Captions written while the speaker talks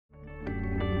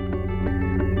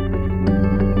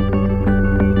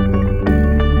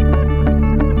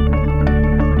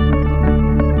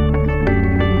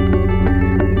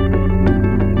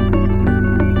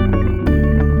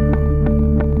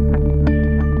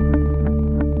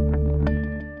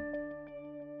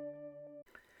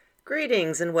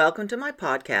Greetings and welcome to my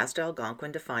podcast,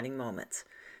 Algonquin Defining Moments.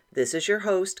 This is your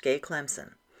host, Gay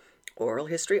Clemson, oral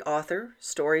history author,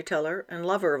 storyteller, and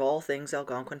lover of all things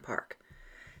Algonquin Park.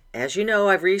 As you know,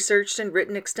 I've researched and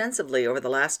written extensively over the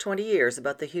last 20 years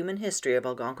about the human history of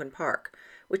Algonquin Park,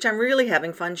 which I'm really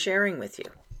having fun sharing with you.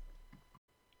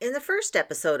 In the first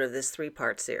episode of this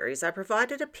three-part series, I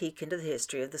provided a peek into the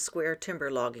history of the square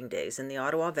timber logging days in the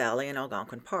Ottawa Valley and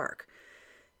Algonquin Park.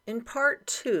 In part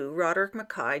 2, Roderick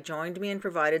Mackay joined me and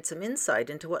provided some insight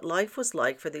into what life was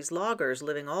like for these loggers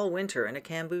living all winter in a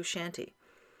bamboo shanty.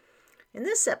 In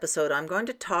this episode, I'm going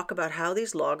to talk about how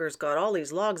these loggers got all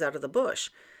these logs out of the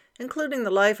bush, including the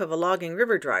life of a logging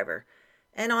river driver,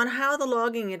 and on how the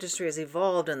logging industry has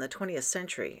evolved in the 20th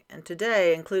century, and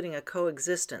today including a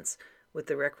coexistence with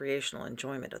the recreational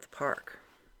enjoyment of the park.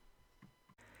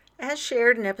 As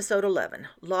shared in episode 11,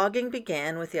 logging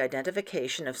began with the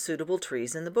identification of suitable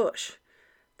trees in the bush.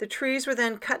 The trees were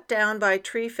then cut down by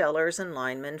tree fellers and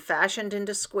linemen, fashioned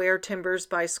into square timbers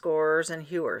by scorers and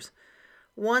hewers.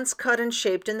 Once cut and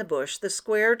shaped in the bush, the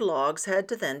squared logs had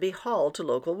to then be hauled to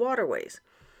local waterways.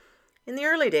 In the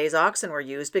early days, oxen were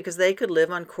used because they could live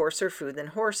on coarser food than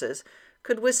horses,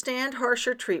 could withstand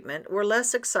harsher treatment, were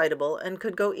less excitable, and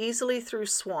could go easily through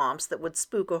swamps that would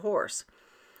spook a horse.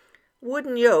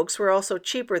 Wooden yokes were also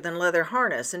cheaper than leather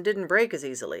harness and didn't break as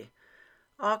easily.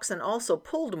 Oxen also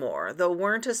pulled more, though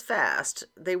weren't as fast.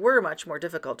 They were much more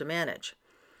difficult to manage.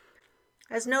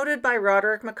 As noted by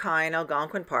Roderick Mackay in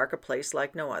Algonquin Park, a place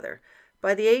like no other,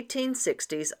 by the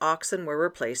 1860s, oxen were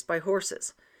replaced by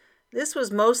horses. This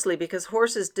was mostly because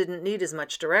horses didn't need as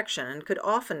much direction and could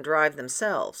often drive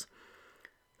themselves.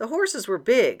 The horses were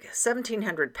big,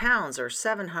 1,700 pounds or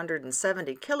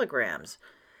 770 kilograms,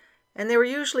 and they were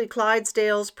usually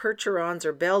Clydesdales, Percherons,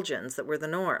 or Belgians that were the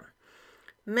norm.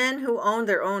 Men who owned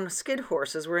their own skid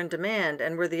horses were in demand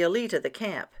and were the elite of the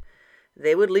camp.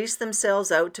 They would lease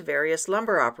themselves out to various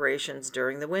lumber operations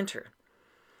during the winter.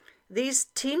 These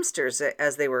teamsters,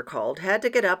 as they were called, had to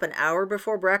get up an hour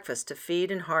before breakfast to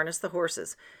feed and harness the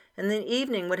horses, and in the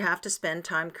evening would have to spend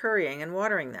time currying and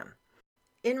watering them.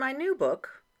 In my new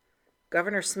book,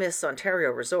 Governor Smith's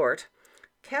Ontario Resort,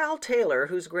 Cal Taylor,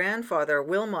 whose grandfather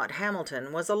Wilmot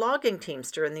Hamilton was a logging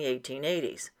teamster in the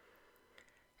 1880s.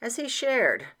 As he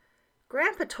shared,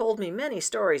 Grandpa told me many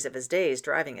stories of his days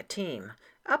driving a team.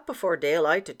 Up before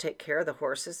daylight to take care of the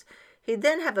horses, he'd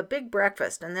then have a big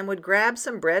breakfast and then would grab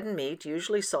some bread and meat,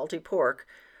 usually salty pork,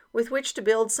 with which to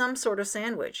build some sort of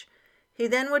sandwich. He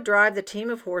then would drive the team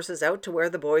of horses out to where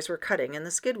the boys were cutting in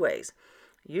the skidways.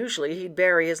 Usually he'd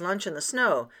bury his lunch in the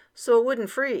snow so it wouldn't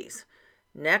freeze.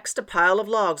 Next, a pile of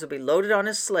logs would be loaded on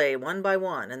his sleigh one by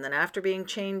one, and then after being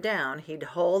chained down, he'd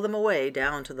haul them away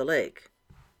down to the lake.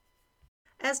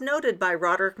 As noted by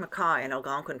Roderick Mackay in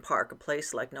Algonquin Park, a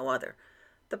place like no other,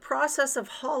 the process of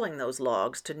hauling those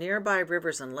logs to nearby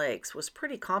rivers and lakes was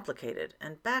pretty complicated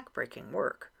and back-breaking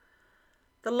work.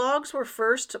 The logs were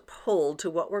first pulled to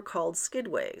what were called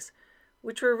skidways,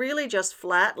 which were really just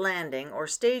flat landing or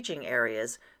staging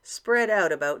areas spread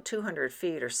out about 200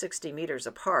 feet or 60 meters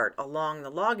apart along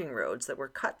the logging roads that were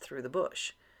cut through the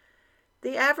bush.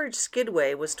 The average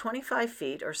skidway was 25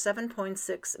 feet or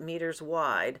 7.6 meters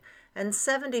wide and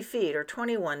 70 feet or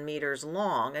 21 meters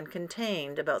long and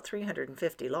contained about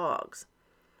 350 logs.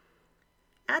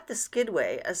 At the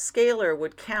skidway, a scaler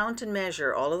would count and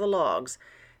measure all of the logs,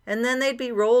 and then they'd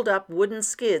be rolled up wooden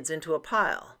skids into a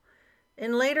pile.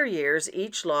 In later years,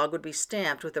 each log would be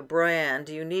stamped with a brand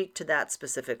unique to that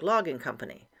specific logging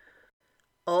company.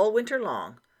 All winter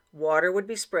long, water would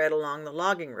be spread along the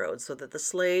logging roads so that the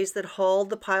sleighs that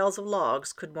hauled the piles of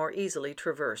logs could more easily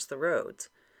traverse the roads.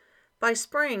 By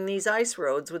spring, these ice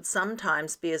roads would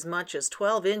sometimes be as much as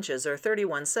 12 inches or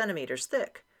 31 centimeters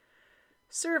thick.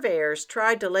 Surveyors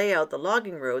tried to lay out the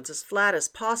logging roads as flat as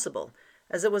possible,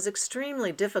 as it was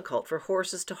extremely difficult for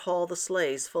horses to haul the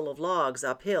sleighs full of logs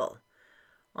uphill.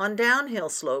 On downhill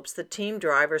slopes, the team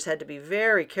drivers had to be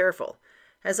very careful,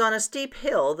 as on a steep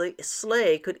hill, the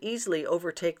sleigh could easily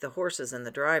overtake the horses and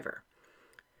the driver.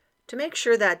 To make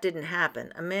sure that didn't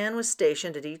happen, a man was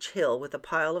stationed at each hill with a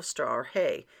pile of straw or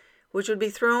hay, which would be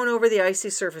thrown over the icy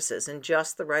surfaces in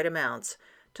just the right amounts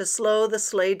to slow the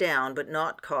sleigh down but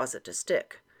not cause it to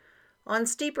stick. On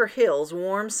steeper hills,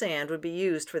 warm sand would be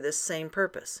used for this same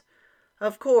purpose.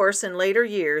 Of course, in later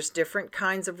years, different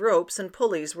kinds of ropes and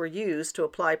pulleys were used to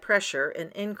apply pressure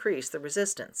and increase the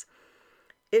resistance.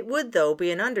 It would, though, be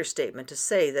an understatement to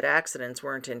say that accidents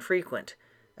weren't infrequent,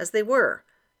 as they were,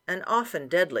 and often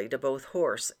deadly to both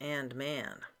horse and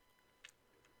man.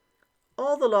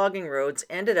 All the logging roads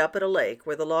ended up at a lake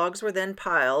where the logs were then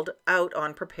piled out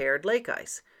on prepared lake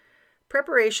ice.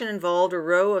 Preparation involved a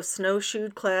row of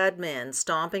snowshoe-clad men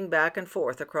stomping back and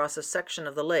forth across a section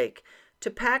of the lake to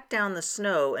pack down the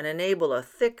snow and enable a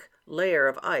thick layer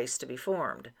of ice to be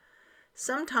formed.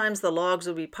 Sometimes the logs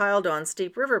would be piled on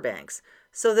steep riverbanks,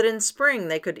 so that in spring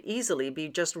they could easily be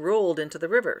just rolled into the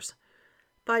rivers.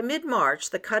 By mid-March,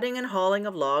 the cutting and hauling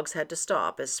of logs had to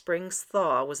stop as spring's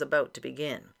thaw was about to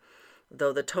begin,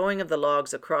 though the towing of the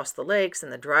logs across the lakes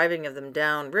and the driving of them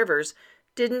down rivers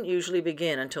didn't usually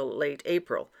begin until late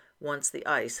April, once the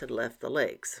ice had left the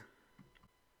lakes.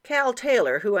 Cal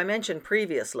Taylor, who I mentioned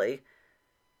previously,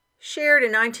 shared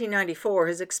in 1994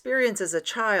 his experience as a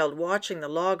child watching the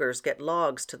loggers get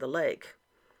logs to the lake.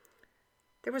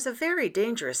 There was a very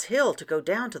dangerous hill to go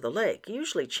down to the lake.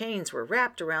 Usually chains were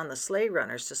wrapped around the sleigh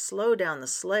runners to slow down the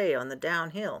sleigh on the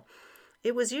downhill.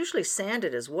 It was usually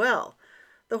sanded as well.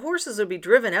 The horses would be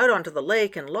driven out onto the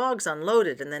lake and logs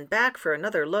unloaded and then back for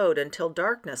another load until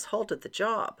darkness halted the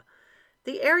job.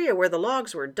 The area where the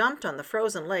logs were dumped on the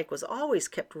frozen lake was always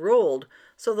kept rolled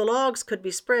so the logs could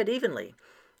be spread evenly.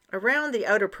 Around the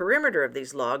outer perimeter of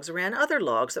these logs ran other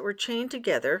logs that were chained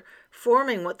together,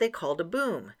 forming what they called a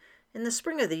boom. In the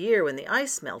spring of the year when the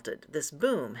ice melted, this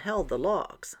boom held the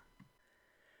logs.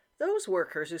 Those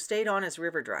workers who stayed on as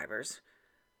river drivers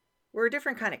were a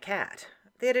different kind of cat.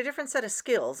 They had a different set of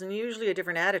skills and usually a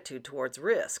different attitude towards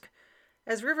risk,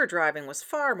 as river driving was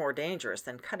far more dangerous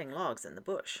than cutting logs in the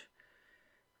bush.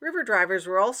 River drivers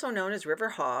were also known as river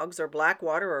hogs or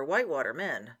blackwater or whitewater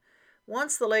men.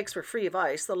 Once the lakes were free of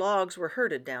ice, the logs were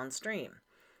herded downstream.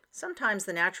 Sometimes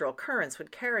the natural currents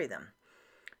would carry them.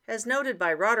 As noted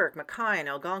by Roderick Mackay in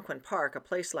Algonquin Park, a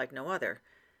place like no other,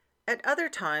 at other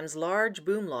times large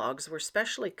boom logs were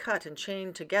specially cut and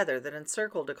chained together that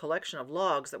encircled a collection of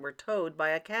logs that were towed by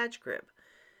a cadge crib.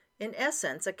 In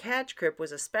essence, a cadge crib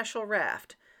was a special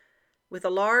raft with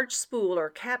a large spool or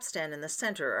capstan in the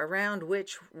center around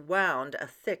which wound a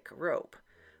thick rope.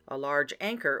 A large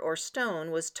anchor or stone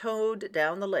was towed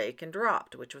down the lake and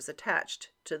dropped, which was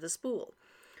attached to the spool.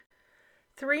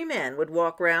 3 men would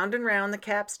walk round and round the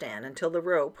capstan until the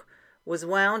rope was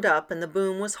wound up and the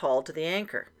boom was hauled to the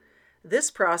anchor.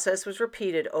 This process was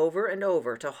repeated over and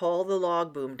over to haul the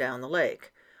log boom down the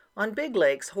lake. On big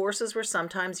lakes, horses were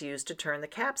sometimes used to turn the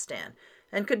capstan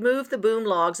and could move the boom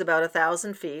logs about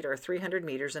 1,000 feet or 300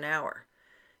 meters an hour.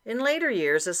 In later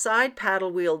years, a side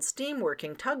paddle-wheeled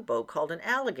steam-working tugboat called an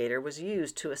alligator was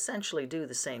used to essentially do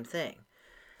the same thing.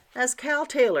 As Cal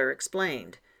Taylor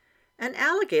explained, an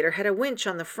alligator had a winch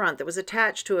on the front that was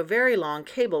attached to a very long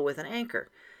cable with an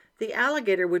anchor. The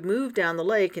alligator would move down the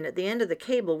lake and at the end of the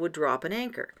cable would drop an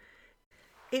anchor.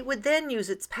 It would then use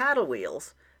its paddle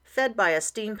wheels, fed by a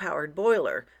steam-powered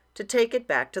boiler, to take it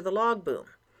back to the log boom.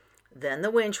 Then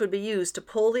the winch would be used to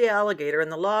pull the alligator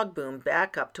and the log boom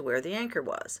back up to where the anchor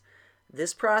was.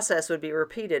 This process would be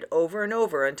repeated over and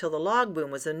over until the log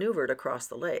boom was maneuvered across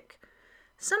the lake.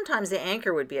 Sometimes the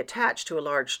anchor would be attached to a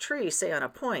large tree, say on a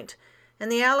point,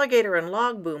 and the alligator and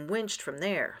log boom winched from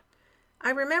there. I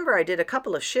remember I did a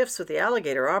couple of shifts with the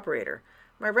alligator operator.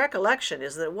 My recollection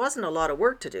is that it wasn't a lot of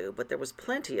work to do, but there was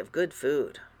plenty of good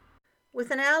food. With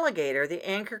an alligator, the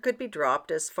anchor could be dropped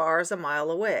as far as a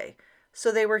mile away,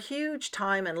 so they were huge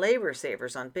time and labor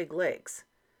savers on big lakes.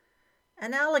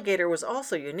 An alligator was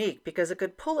also unique because it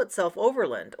could pull itself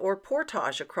overland or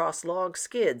portage across log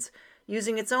skids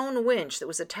using its own winch that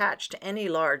was attached to any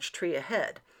large tree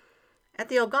ahead. At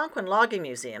the Algonquin Logging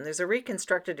Museum, there's a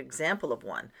reconstructed example of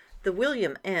one, the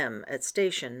William M. at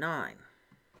Station 9.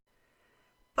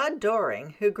 Bud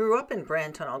Doring, who grew up in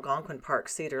Brent on Algonquin Park,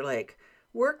 Cedar Lake,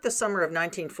 worked the summer of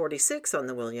 1946 on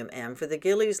the William M. for the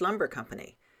Gillies Lumber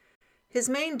Company. His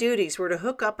main duties were to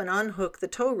hook up and unhook the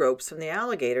tow ropes from the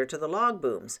alligator to the log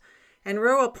booms and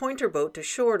row a pointer boat to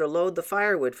shore to load the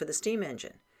firewood for the steam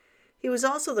engine. He was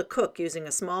also the cook using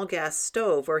a small gas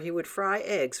stove where he would fry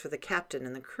eggs for the captain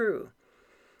and the crew.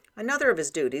 Another of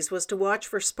his duties was to watch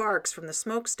for sparks from the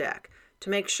smokestack to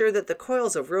make sure that the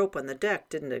coils of rope on the deck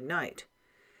didn't ignite.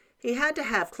 He had to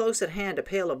have close at hand a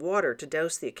pail of water to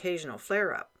douse the occasional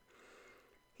flare-up.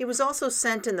 He was also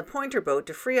sent in the pointer boat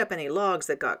to free up any logs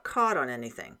that got caught on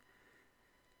anything.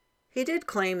 He did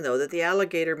claim, though, that the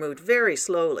alligator moved very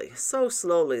slowly, so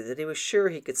slowly that he was sure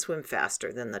he could swim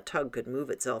faster than the tug could move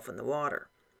itself in the water.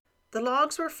 The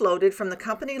logs were floated from the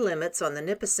company limits on the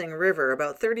Nipissing River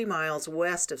about 30 miles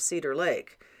west of Cedar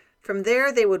Lake. From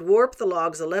there, they would warp the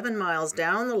logs 11 miles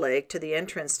down the lake to the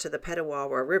entrance to the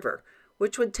Petawawa River,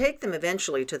 which would take them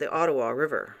eventually to the Ottawa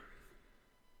River.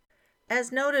 As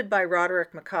noted by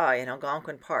Roderick Mackay in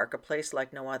Algonquin Park, a place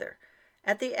like no other,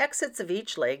 at the exits of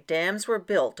each lake, dams were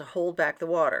built to hold back the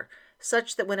water,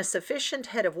 such that when a sufficient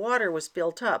head of water was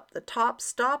built up, the top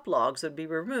stop logs would be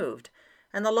removed,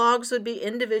 and the logs would be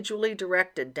individually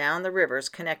directed down the rivers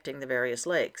connecting the various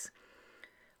lakes.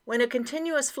 When a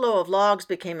continuous flow of logs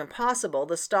became impossible,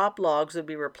 the stop logs would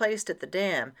be replaced at the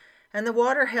dam, and the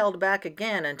water held back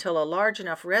again until a large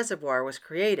enough reservoir was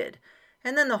created,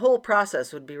 and then the whole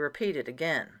process would be repeated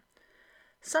again.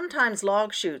 Sometimes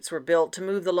log chutes were built to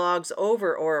move the logs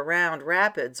over or around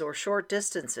rapids or short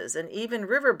distances, and even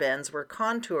river bends were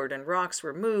contoured and rocks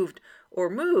were moved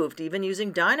even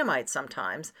using dynamite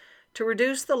sometimes, to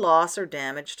reduce the loss or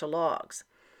damage to logs.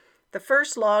 The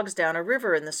first logs down a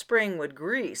river in the spring would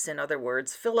grease, in other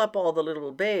words, fill up all the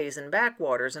little bays and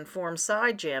backwaters and form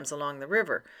side jams along the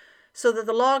river, so that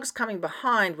the logs coming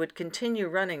behind would continue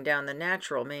running down the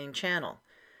natural main channel.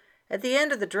 At the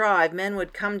end of the drive, men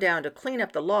would come down to clean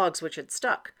up the logs which had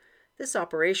stuck. This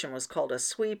operation was called a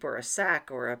sweep or a sack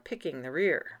or a picking the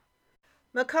rear.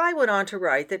 Mackay went on to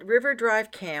write that river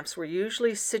drive camps were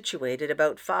usually situated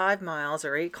about 5 miles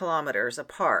or 8 kilometers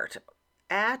apart,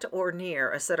 at or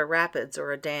near a set of rapids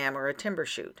or a dam or a timber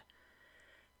chute.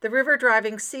 The river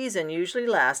driving season usually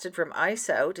lasted from ice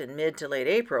out in mid to late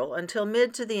April until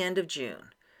mid to the end of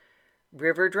June.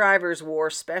 River drivers wore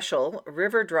special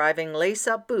river driving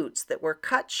lace-up boots that were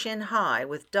cut shin-high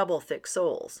with double thick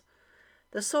soles.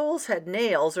 The soles had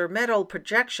nails or metal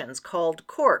projections called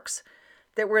corks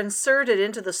that were inserted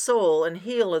into the sole and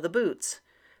heel of the boots.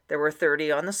 There were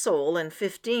 30 on the sole and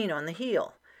 15 on the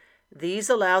heel. These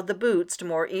allowed the boots to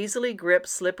more easily grip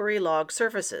slippery log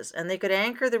surfaces, and they could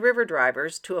anchor the river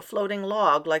drivers to a floating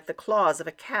log like the claws of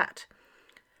a cat.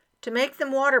 To make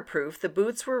them waterproof, the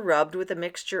boots were rubbed with a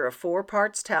mixture of 4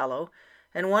 parts tallow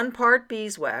and 1 part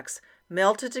beeswax,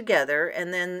 melted together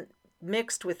and then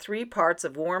mixed with 3 parts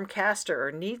of warm castor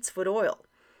or neatsfoot oil.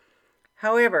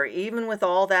 However, even with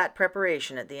all that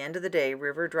preparation, at the end of the day,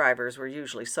 river drivers were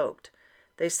usually soaked.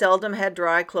 They seldom had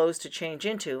dry clothes to change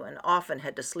into and often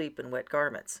had to sleep in wet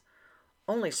garments.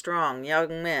 Only strong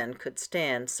young men could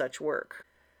stand such work.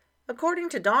 According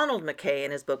to Donald Mackay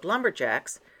in his book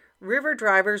Lumberjacks, river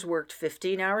drivers worked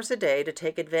 15 hours a day to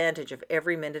take advantage of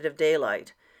every minute of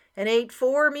daylight, and ate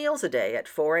 4 meals a day at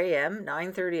 4 a.m.,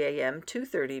 9:30 a.m.,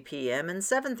 2:30 p.m., and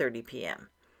 7:30 p.m.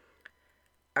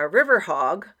 A river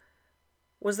hog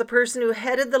was the person who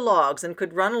headed the logs and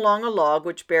could run along a log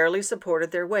which barely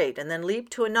supported their weight and then leap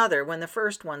to another when the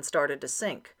first one started to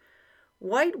sink.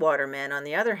 Whitewater men, on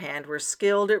the other hand, were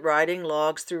skilled at riding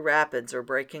logs through rapids or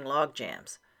breaking log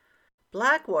jams.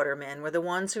 Blackwater men were the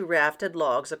ones who rafted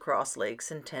logs across lakes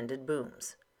and tended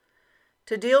booms.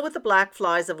 To deal with the black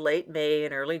flies of late May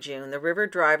and early June, the river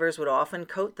drivers would often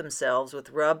coat themselves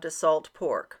with rubbed salt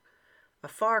pork, a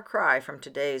far cry from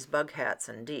today's bug hats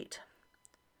and DEET.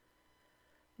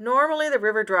 Normally, the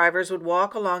river drivers would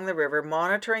walk along the river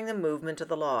monitoring the movement of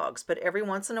the logs, but every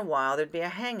once in a while there'd be a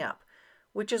hang-up,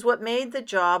 which is what made the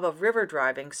job of river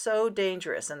driving so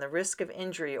dangerous and the risk of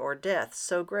injury or death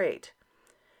so great.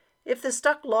 If the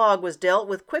stuck log was dealt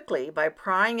with quickly by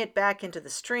prying it back into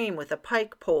the stream with a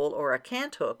pike pole or a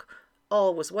cant hook,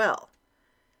 all was well.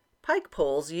 Pike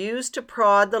poles used to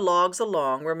prod the logs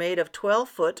along were made of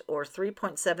 12-foot or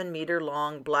 3.7-meter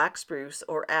long black spruce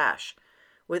or ash,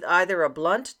 with either a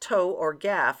blunt toe or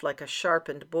gaff like a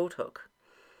sharpened boat hook.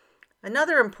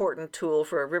 Another important tool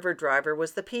for a river driver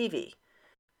was the peavey.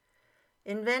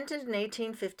 Invented in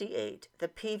 1858, the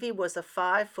peavey was a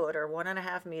 5-foot or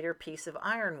 1.5-meter piece of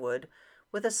ironwood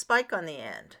with a spike on the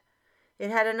end. It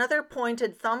had another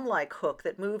pointed thumb-like hook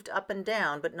that moved up and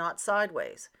down but not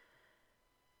sideways.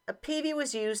 A peavey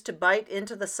was used to bite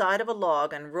into the side of a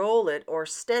log and roll it or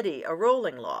steady a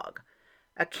rolling log.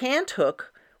 A cant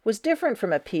hook was different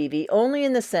from a peavey only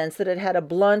in the sense that it had a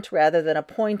blunt rather than a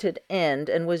pointed end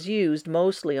and was used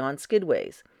mostly on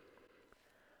skidways.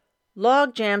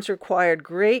 Log jams required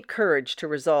great courage to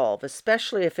resolve,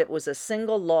 especially if it was a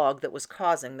single log that was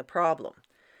causing the problem.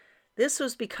 This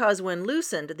was because when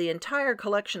loosened, the entire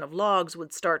collection of logs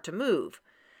would start to move,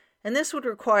 and this would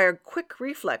require quick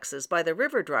reflexes by the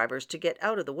river drivers to get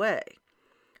out of the way.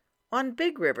 On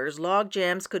big rivers, log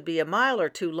jams could be a mile or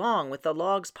 2 long with the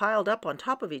logs piled up on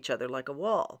top of each other like a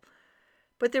wall.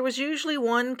 But there was usually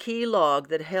one key log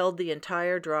that held the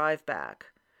entire drive back.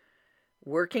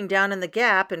 Working down in the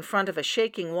gap in front of a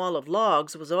shaking wall of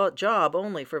logs was a job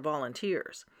only for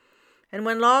volunteers. And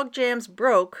when log jams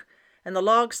broke and the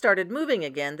logs started moving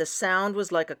again, the sound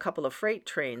was like a couple of freight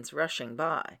trains rushing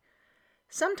by.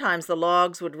 Sometimes the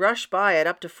logs would rush by at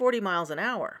up to 40 miles an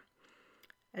hour.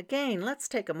 Again, let's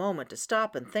take a moment to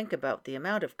stop and think about the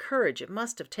amount of courage it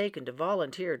must have taken to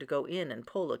volunteer to go in and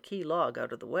pull a key log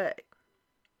out of the way.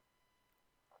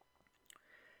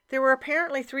 There were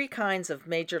apparently 3 kinds of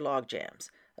major log jams: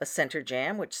 a center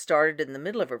jam, which started in the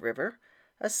middle of a river,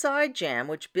 a side jam,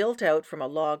 which built out from a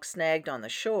log snagged on the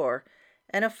shore,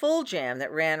 and a full jam that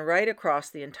ran right across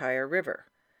the entire river.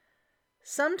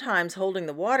 Sometimes holding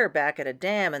the water back at a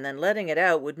dam and then letting it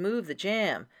out would move the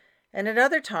jam, and at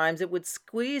other times it would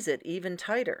squeeze it even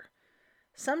tighter.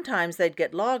 Sometimes they'd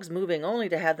get logs moving only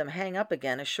to have them hang up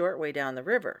again a short way down the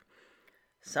river.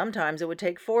 Sometimes it would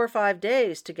take 4 or 5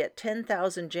 days to get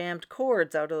 10,000 jammed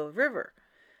cords out of the river.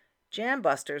 Jam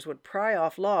busters would pry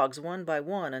off logs one by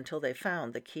one until they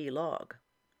found the key log.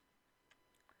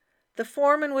 The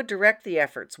foreman would direct the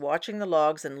efforts, watching the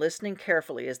logs and listening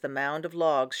carefully as the mound of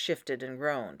logs shifted and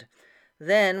groaned.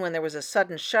 Then, when there was a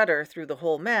sudden shudder through the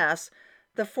whole mass,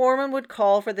 the foreman would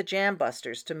call for the jam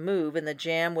busters to move and the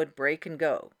jam would break and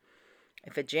go.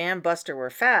 If a jam buster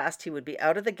were fast, he would be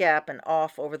out of the gap and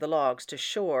off over the logs to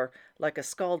shore like a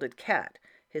scalded cat,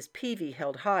 his peavey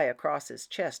held high across his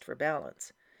chest for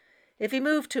balance. If he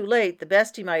moved too late, the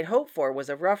best he might hope for was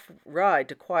a rough ride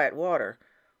to quiet water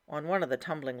on one of the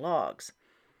tumbling logs.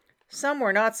 Some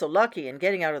were not so lucky in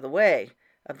getting out of the way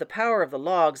of the power of the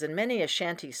logs, and many a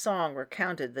shanty song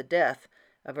recounted the death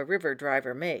of a river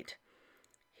driver mate.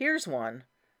 Here's one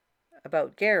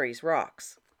about Gary's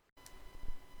Rocks.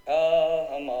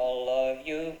 Come, all of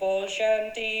you bull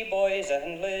shanty boys,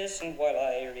 and listen while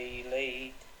I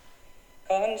relate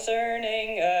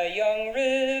concerning a young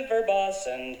river boss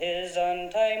and his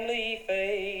untimely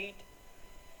fate.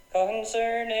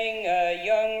 Concerning a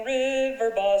young river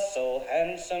boss, so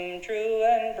handsome, true,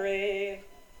 and brave.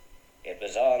 It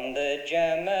was on the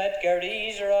jam at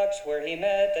Gary's Rocks where he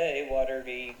met a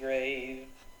watery grave.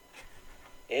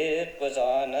 It was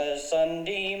on a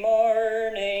Sunday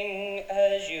morning,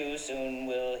 as you soon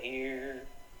will hear.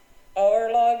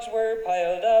 Our logs were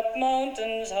piled up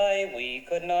mountains high, we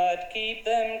could not keep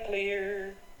them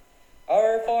clear.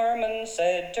 Our foreman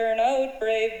said, turn out,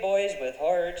 brave boys, with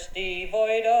hearts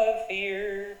devoid of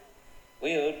fear.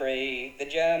 We'll break the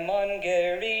jam on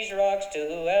Gary's Rocks,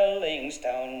 to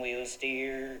Ellingstown we'll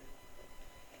steer.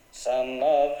 Some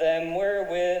of them were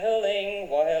willing,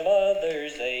 while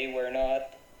others they were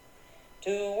not.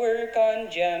 To work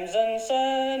on jams on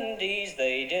Sundays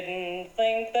they didn't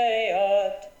think they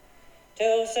ought.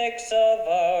 Till 6 of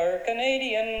our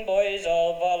Canadian boys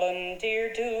all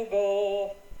volunteered to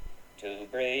go to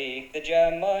break the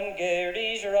jam on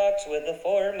Gary's Rocks with the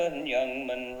foreman, young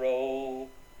Monroe.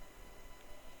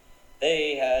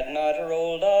 They had not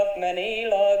rolled off many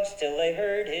logs till they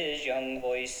heard his young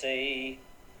voice say,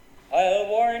 I'll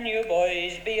warn you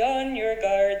boys, be on your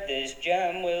guard, this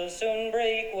jam will soon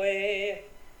break way.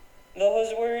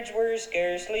 Those words were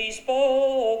scarcely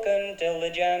spoken till the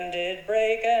jam did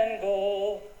break and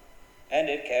go, and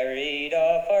it carried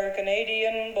off our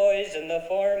Canadian boys and the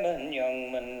foreman,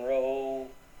 young Monroe.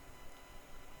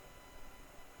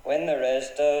 When the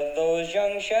rest of those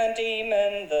young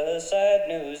shantymen the sad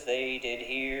news they did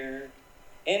hear,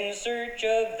 in search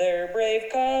of their brave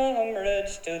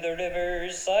comrades to the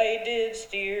river's side did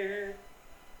steer.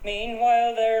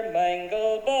 Meanwhile their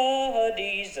mangled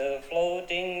bodies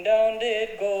a-floating down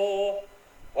did go,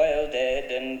 while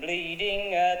dead and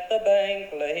bleeding at the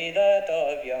bank lay that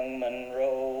of young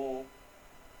Monroe.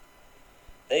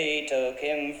 They took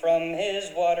him from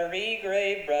his watery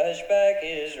grave, brushed back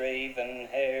his raven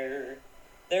hair.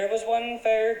 There was one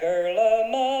fair girl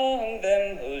among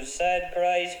them whose sad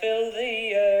cries filled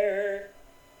the air.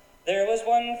 There was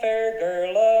one fair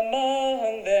girl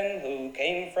among them who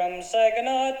came from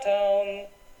Saginaw town.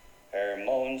 Her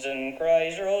moans and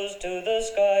cries rose to the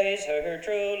skies, her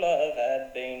true love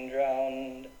had been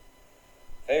drowned.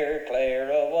 Fair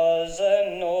Clara was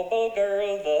a noble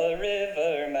girl, the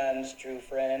riverman's true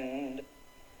friend,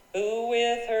 who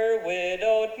with her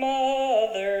widowed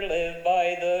mother lived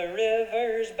by the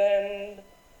river's bend.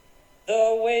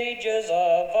 The wages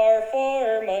of our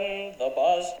foreman, the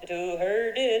boss to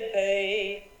her did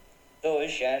pay.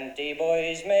 Those shanty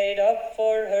boys made up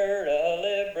for her a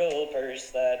liberal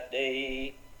purse that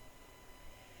day.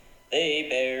 They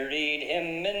buried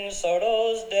him in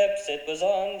sorrow's depths, it was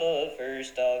on the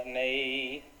 1st of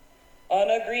May. On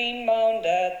a green mound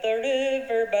at the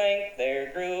river bank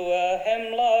there grew a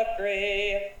hemlock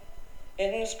grey.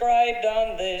 Inscribed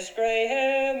on this grey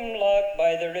hemlock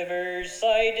by the river's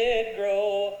side did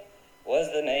grow,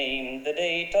 was the name, the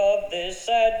date of this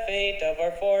sad fate of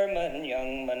our foreman,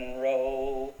 young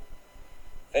Monroe.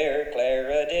 Fair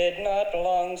Clara did not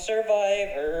long survive,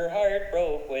 her heart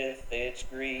broke with its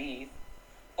grief.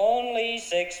 Only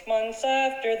 6 months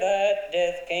after that,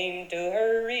 death came to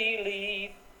her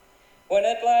relief. When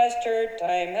at last her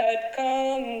time had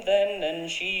come then,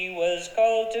 and she was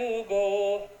called to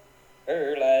go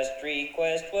Her last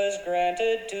request was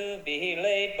granted to be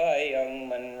laid by young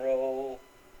Monroe.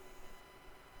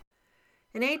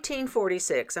 In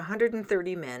 1846,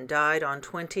 130 men died on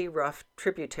 20 rough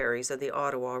tributaries of the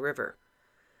Ottawa River.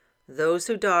 Those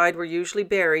who died were usually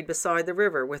buried beside the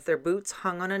river with their boots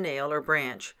hung on a nail or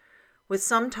branch, with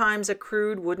sometimes a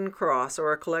crude wooden cross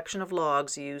or a collection of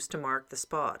logs used to mark the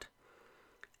spot.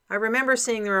 I remember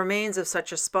seeing the remains of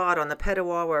such a spot on the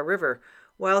Petawawa River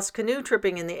whilst canoe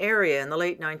tripping in the area in the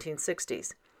late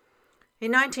 1960s.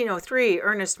 In 1903,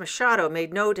 Ernest Machado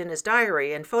made note in his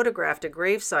diary and photographed a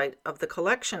gravesite of the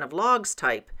collection of logs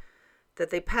type that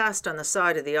they passed on the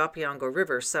side of the Opeongo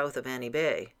River south of Annie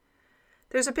Bay.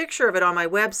 There's a picture of it on my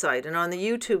website and on the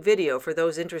YouTube video for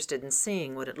those interested in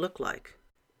seeing what it looked like.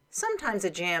 Sometimes a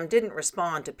jam didn't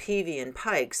respond to peavey and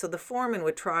pike, so the foreman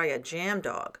would try a jam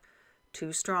dog.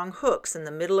 2 strong hooks in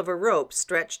the middle of a rope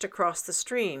stretched across the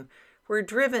stream were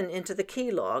driven into the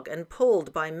key log and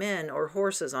pulled by men or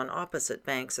horses on opposite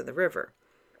banks of the river.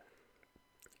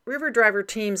 River driver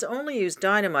teams only used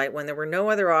dynamite when there were no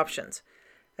other options,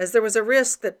 as there was a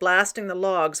risk that blasting the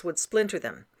logs would splinter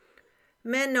them.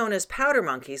 Men known as powder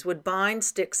monkeys would bind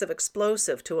sticks of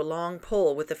explosive to a long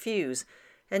pole with a fuse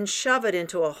and shove it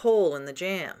into a hole in the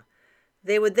jam.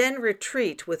 They would then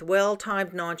retreat with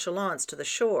well-timed nonchalance to the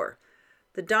shore.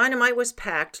 The dynamite was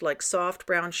packed like soft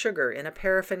brown sugar in a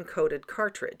paraffin-coated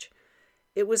cartridge.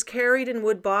 It was carried in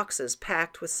wood boxes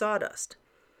packed with sawdust.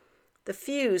 The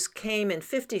fuse came in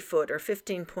 50-foot or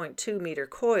 15.2-meter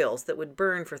coils that would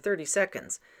burn for 30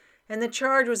 seconds, and the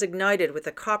charge was ignited with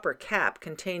a copper cap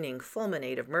containing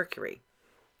fulminate of mercury.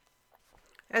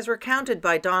 As recounted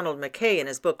by Donald McKay in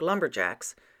his book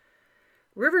Lumberjacks,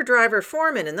 river driver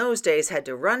foremen in those days had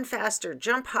to run faster,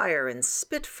 jump higher, and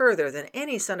spit further than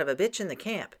any son of a bitch in the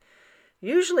camp.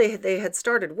 Usually they had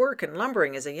started work in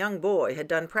lumbering as a young boy, had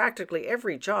done practically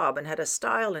every job, and had a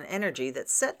style and energy that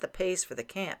set the pace for the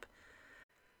camp.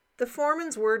 The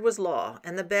foreman's word was law,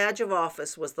 and the badge of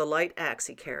office was the light axe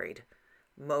he carried.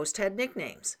 Most had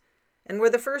nicknames, and were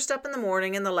the first up in the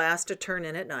morning and the last to turn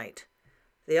in at night.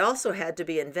 They also had to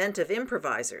be inventive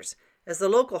improvisers, as the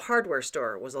local hardware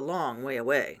store was a long way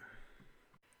away.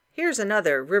 Here's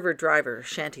another river driver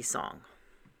shanty song.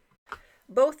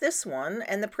 Both this one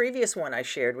and the previous one I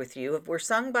shared with you were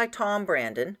sung by Tom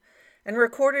Brandon and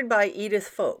recorded by Edith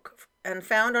Folk and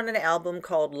found on an album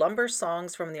called Lumber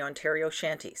Songs from the Ontario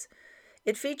Shanties.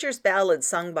 It features ballads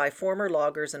sung by former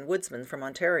loggers and woodsmen from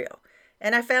Ontario,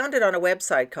 and I found it on a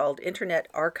website called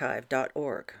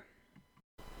internetarchive.org.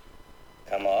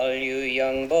 Come all you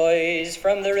young boys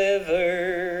from the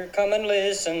river, come and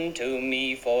listen to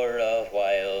me for a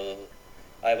while.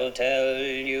 I will tell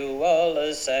you all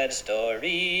a sad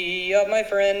story of my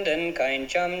friend and kind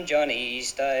chum Johnny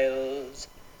Stiles.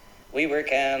 We were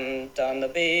camped on the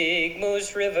Big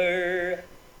Moose River,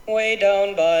 way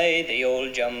down by the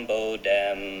old Jumbo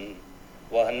Dam.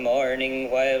 One morning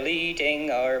while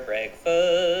eating our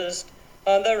breakfast,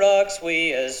 on the rocks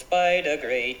we espied a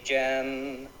great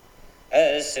jam.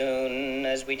 As soon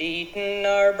as we'd eaten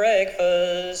our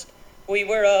breakfast, we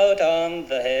were out on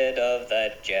the head of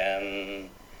that jam.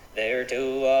 There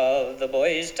 2 of the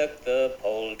boys took the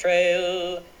pole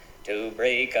trail to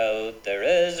break out the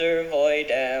reservoir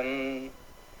dam.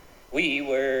 We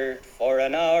worked for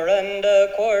an hour and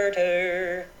a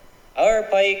quarter, our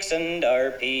pikes and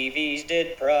our peaveys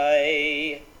did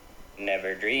pry,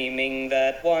 never dreaming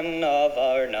that one of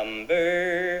our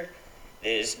number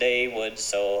this day would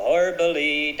so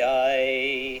horribly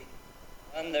die.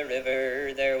 On the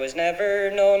river there was never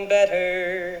known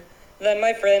better than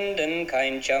my friend and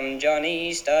kind chum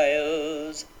Johnny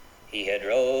Stiles. He had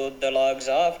rode the logs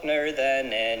oftener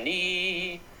than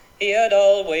any. He had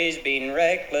always been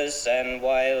reckless and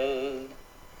wild.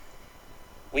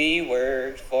 We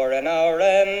worked for an hour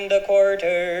and a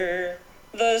quarter,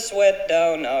 the sweat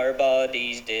down our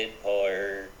bodies did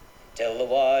pour, till the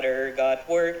water got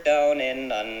worked down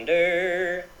in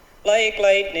under, like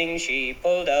lightning she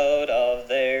pulled out of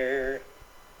there.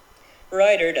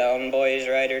 Ride her down, boys,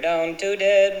 ride her down to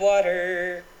dead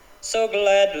water, so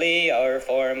gladly our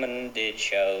foreman did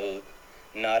shout.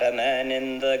 Not a man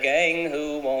in the gang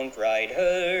who won't ride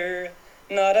her,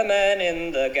 not a man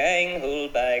in the gang who'll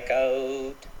back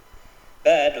out.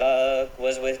 Bad luck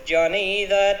was with Johnny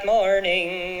that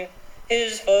morning,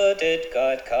 his foot it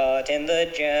got caught in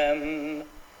the jam,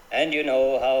 and you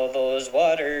know how those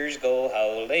waters go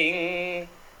howling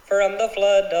from the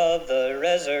flood of the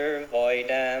reservoir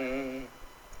dam.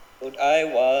 But I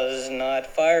was not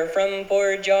far from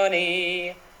poor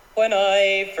Johnny when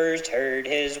I first heard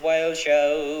his wild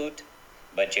shout,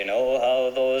 but you know how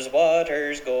those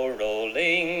waters go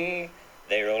rolling,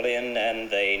 They roll in and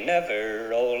they never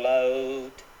roll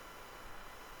out.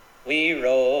 We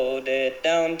rode it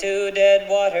down to dead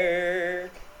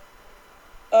water.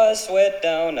 A sweat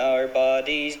down our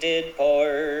bodies did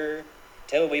pour,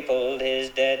 till we pulled his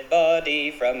dead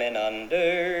body from in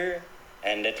under,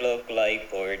 and it looked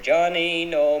like poor Johnny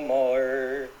no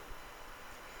more.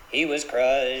 He was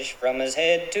crushed from his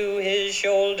head to his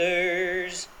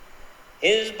shoulders,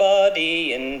 his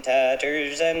body in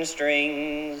tatters and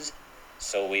strings.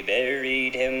 So we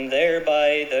buried him there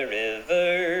by the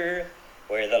river,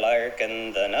 where the lark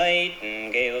and the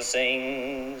nightingale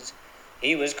sings.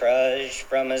 He was crushed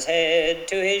from his head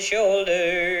to his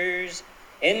shoulders,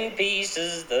 in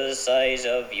pieces the size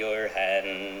of your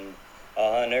hand.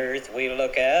 On earth we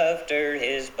look after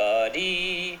his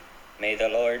body. May the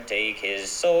Lord take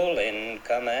his soul in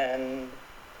command.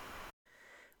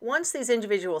 Once these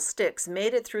individual sticks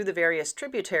made it through the various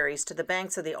tributaries to the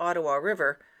banks of the Ottawa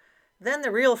River, then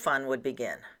the real fun would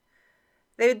begin.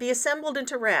 They would be assembled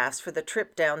into rafts for the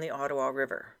trip down the Ottawa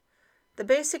River. The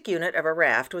basic unit of a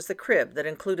raft was the crib that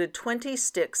included 20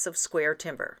 sticks of square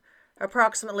timber,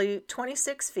 approximately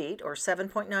 26 feet or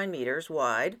 7.9 meters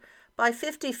wide by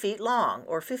 50 feet long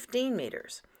or 15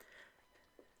 meters.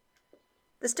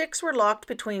 The sticks were locked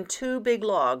between two big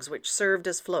logs which served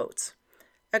as floats.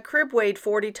 A crib weighed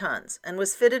 40 tons and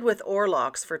was fitted with oar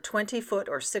locks for 20-foot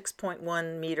or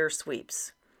 6.1 meter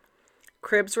sweeps.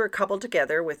 Cribs were coupled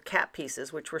together with cap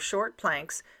pieces which were short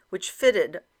planks which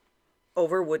fitted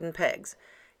over wooden pegs,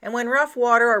 and when rough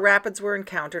water or rapids were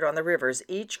encountered on the rivers,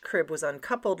 each crib was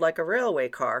uncoupled like a railway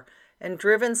car and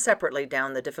driven separately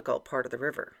down the difficult part of the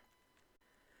river.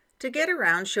 To get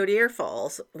around Chaudière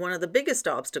Falls, one of the biggest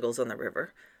obstacles on the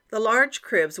river, the large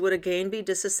cribs would again be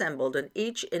disassembled and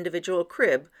each individual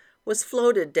crib was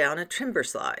floated down a timber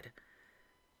slide.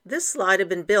 This slide had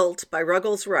been built by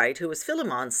Ruggles Wright, who was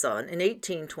Philemon's son, in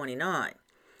 1829.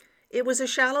 It was a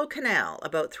shallow canal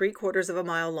about 3/4 of a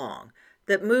mile long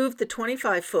that moved the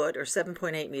 25-foot or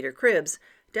 7.8 meter cribs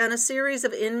down a series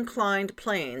of inclined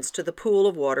planes to the pool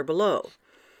of water below.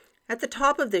 At the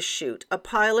top of this chute, a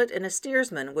pilot and a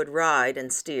steersman would ride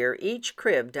and steer each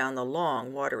crib down the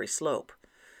long, watery slope.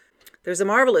 There's a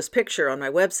marvelous picture on my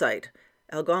website,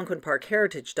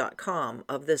 algonquinparkheritage.com,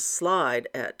 of this slide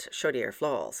at Chaudière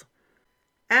Falls.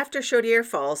 After Chaudière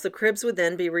Falls, the cribs would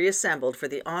then be reassembled for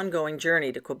the ongoing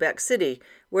journey to Quebec City,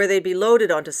 where they'd be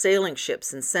loaded onto sailing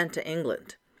ships and sent to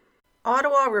England.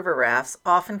 Ottawa River rafts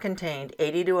often contained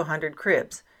 80 to 100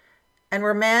 cribs, and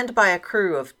were manned by a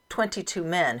crew of 22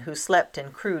 men who slept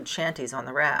in crude shanties on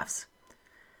the rafts.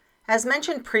 As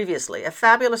mentioned previously, a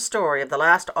fabulous story of the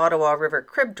last Ottawa River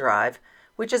crib drive,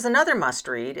 which is another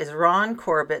must-read, is Ron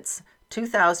Corbett's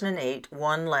 2008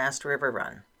 One Last River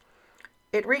Run.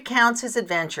 It recounts his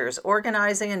adventures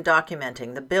organizing and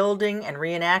documenting the building and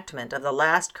reenactment of the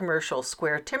last commercial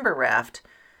square timber raft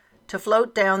to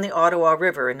float down the Ottawa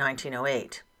River in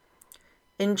 1908.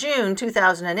 In June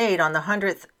 2008, on the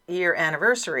 100th year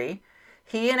anniversary,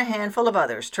 he and a handful of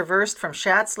others traversed from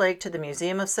Schatz Lake to the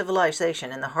Museum of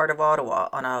Civilization in the heart of Ottawa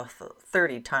on a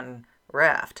 30-ton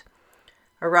raft.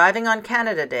 Arriving on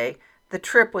Canada Day, the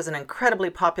trip was an incredibly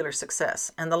popular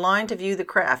success, and the line to view the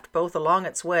craft both along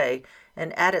its way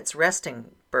and at its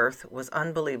resting berth was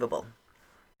unbelievable.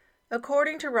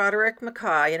 According to Roderick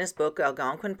Mackay in his book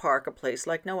Algonquin Park, A Place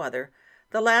Like No Other,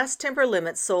 the last timber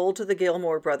limit sold to the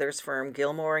Gilmore Brothers firm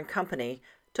Gilmore and Company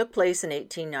took place in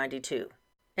 1892,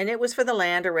 and it was for the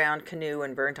land around Canoe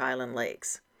and Burnt Island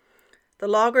lakes. The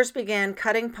loggers began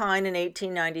cutting pine in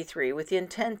 1893 with the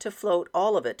intent to float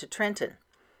all of it to Trenton.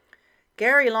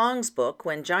 Gary Long's book,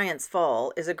 When Giants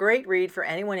Fall, is a great read for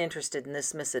anyone interested in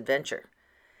this misadventure.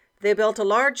 They built a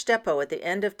large depot at the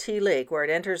end of Tea Lake where it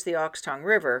enters the Oxtongue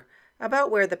River, about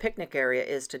where the picnic area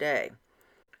is today.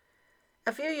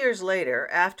 A few years later,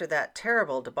 after that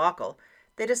terrible debacle,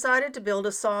 they decided to build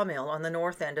a sawmill on the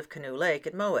north end of Canoe Lake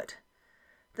at Mowat.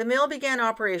 The mill began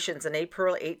operations in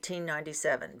April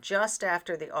 1897, just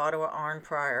after the Ottawa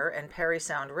Arnprior and Parry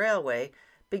Sound Railway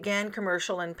began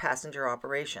commercial and passenger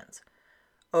operations.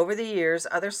 Over the years,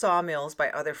 other sawmills by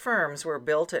other firms were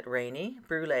built at Rainy,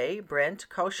 Brûlé, Brent,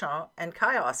 Cochon, and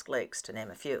Kiosk Lakes, to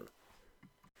name a few.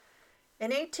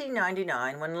 In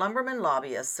 1899, when lumberman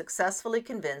lobbyists successfully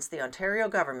convinced the Ontario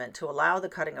government to allow the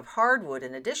cutting of hardwood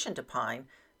in addition to pine,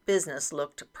 business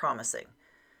looked promising.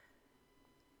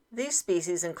 These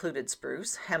species included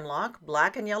spruce, hemlock,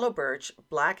 black and yellow birch,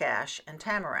 black ash, and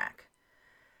tamarack.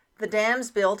 The dams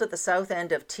built at the south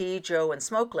end of Tea, Joe, and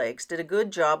Smoke Lakes did a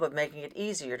good job of making it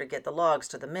easier to get the logs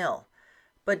to the mill,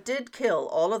 but did kill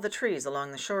all of the trees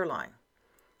along the shoreline.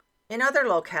 In other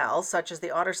locales, such as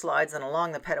the Otter Slides and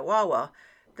along the Petawawa,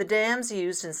 The dams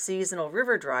used in seasonal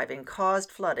river driving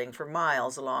caused flooding for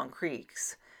miles along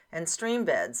creeks and stream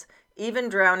beds, even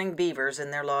drowning beavers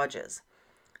in their lodges.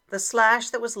 The slash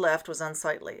that was left was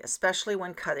unsightly, especially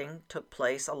when cutting took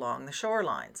place along the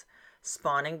shorelines.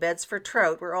 Spawning beds for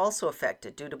trout were also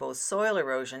affected due to both soil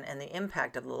erosion and the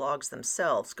impact of the logs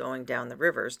themselves going down the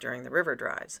rivers during the river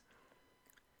drives.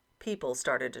 People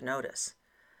started to notice.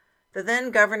 The then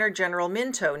Governor General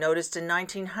Minto noticed in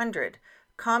 1900,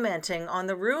 commenting on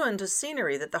the ruined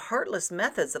scenery that the heartless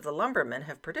methods of the lumbermen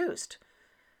have produced.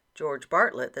 George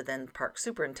Bartlett, the then park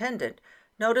superintendent,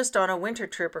 noticed on a winter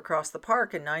trip across the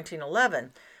park in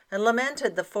 1911 and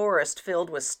lamented the forest filled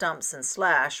with stumps and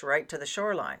slash right to the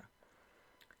shoreline.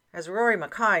 As Rory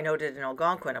Mackay noted in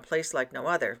Algonquin, a place like no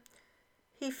other,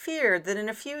 he feared that in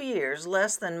a few years,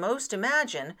 less than most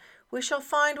imagine, we shall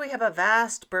find we have a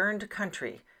vast burned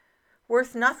country,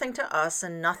 worth nothing to us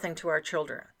and nothing to our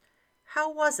children. How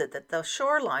was it that the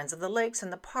shorelines of the lakes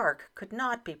in the park could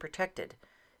not be protected?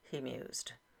 He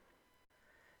mused.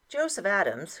 Joseph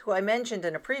Adams, who I mentioned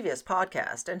in a previous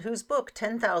podcast and whose book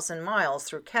 10,000 Miles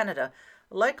Through Canada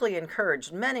likely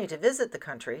encouraged many to visit the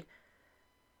country,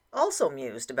 also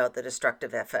mused about the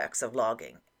destructive effects of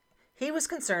logging. He was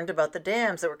concerned about the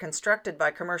dams that were constructed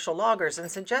by commercial loggers and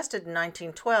suggested in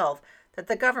 1912 that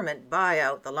the government buy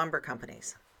out the lumber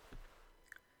companies.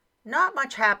 Not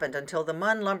much happened until the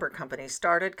Munn Lumber Company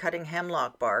started cutting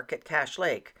hemlock bark at Cache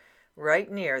Lake, right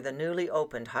near the newly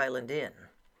opened Highland Inn.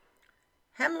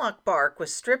 Hemlock bark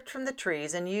was stripped from the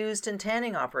trees and used in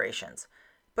tanning operations,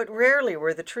 but rarely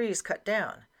were the trees cut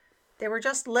down. They were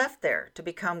just left there to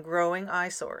become growing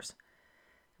eyesores.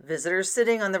 Visitors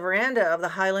sitting on the veranda of the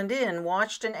Highland Inn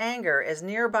watched in anger as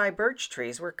nearby birch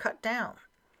trees were cut down.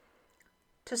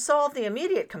 To solve the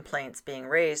immediate complaints being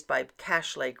raised by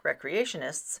Cache Lake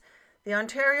recreationists, the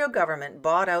Ontario government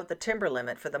bought out the timber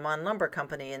limit for the Munn Lumber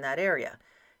Company in that area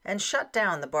and shut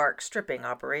down the bark stripping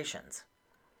operations.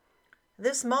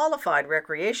 This mollified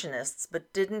recreationists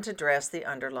but didn't address the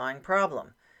underlying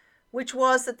problem, which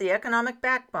was that the economic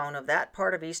backbone of that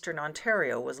part of eastern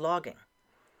Ontario was logging.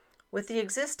 With the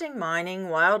existing mining,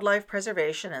 wildlife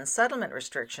preservation, and settlement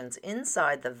restrictions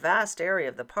inside the vast area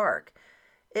of the park,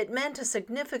 it meant a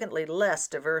significantly less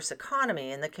diverse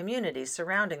economy in the communities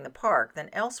surrounding the park than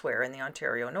elsewhere in the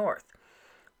Ontario North.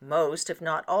 Most, if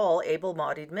not all,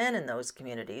 able-bodied men in those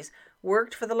communities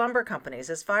worked for the lumber companies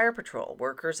as fire patrol,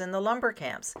 workers in the lumber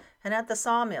camps, and at the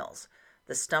sawmills.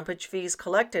 The stumpage fees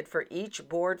collected for each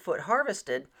board foot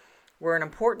harvested were an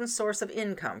important source of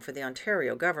income for the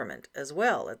Ontario government as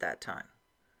well at that time.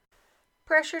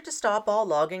 Pressure to stop all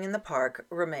logging in the park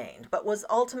remained, but was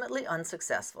ultimately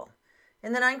unsuccessful.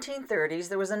 In the 1930s,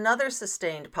 there was another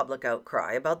sustained public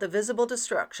outcry about the visible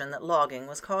destruction that logging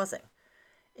was causing.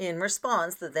 In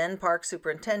response, the then park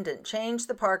superintendent changed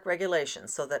the park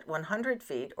regulations so that 100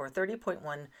 feet or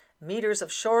 30.1 meters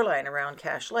of shoreline around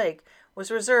Cache Lake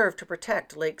was reserved to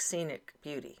protect lake's scenic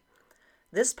beauty.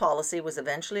 This policy was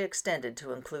eventually extended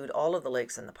to include all of the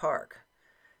lakes in the park.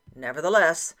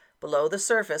 Nevertheless, below the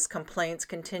surface, complaints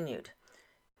continued.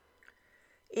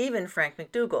 Even Frank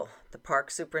McDougall, the park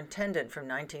superintendent from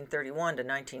 1931 to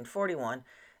 1941,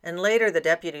 and later the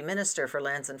deputy minister for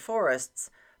lands and forests,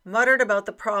 muttered about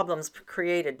the problems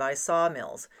created by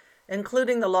sawmills,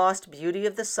 including the lost beauty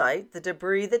of the site, the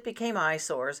debris that became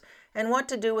eyesores, and what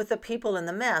to do with the people in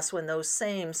the mess when those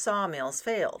same sawmills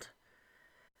failed.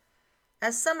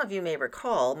 As some of you may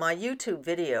recall, my YouTube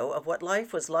video of what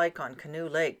life was like on Canoe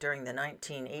Lake during the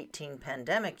 1918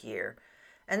 pandemic year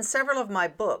and several of my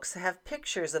books have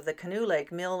pictures of the Canoe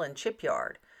Lake Mill and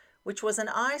Shipyard, which was an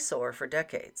eyesore for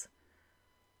decades.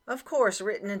 Of course,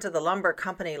 written into the lumber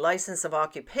company license of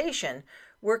occupation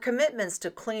were commitments to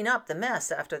clean up the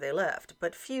mess after they left,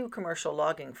 but few commercial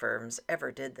logging firms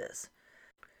ever did this.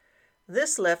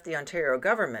 This left the Ontario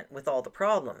government with all the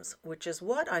problems, which is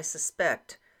what I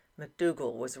suspect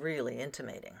McDougall was really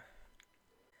intimating.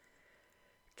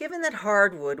 Given that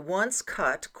hardwood once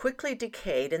cut quickly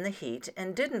decayed in the heat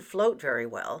and didn't float very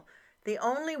well, the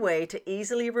only way to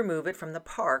easily remove it from the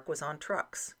park was on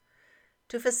trucks.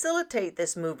 To facilitate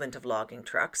this movement of logging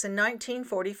trucks, in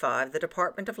 1945 the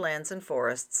Department of Lands and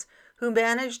Forests, who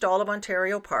managed all of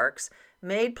Ontario parks,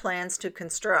 made plans to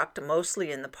construct,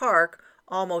 mostly in the park,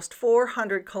 almost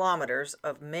 400 kilometers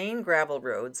of main gravel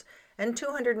roads and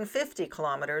 250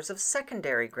 kilometers of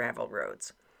secondary gravel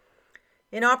roads.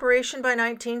 In operation by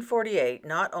 1948,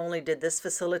 not only did this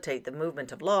facilitate the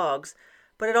movement of logs,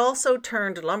 but it also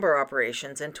turned lumber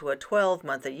operations into a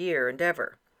 12-month-a-year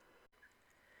endeavor.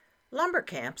 Lumber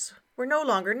camps were no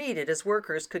longer needed as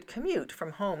workers could commute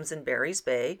from homes in Barry's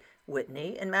Bay,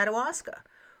 Whitney, and Madawaska,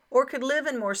 or could live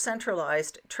in more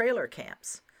centralized trailer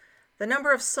camps. The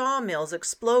number of sawmills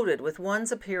exploded, with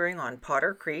ones appearing on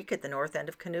Potter Creek at the north end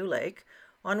of Canoe Lake,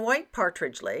 on White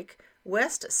Partridge Lake,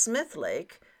 West Smith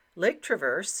Lake, Lake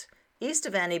Traverse, east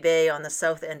of Annie Bay on the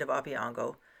south end of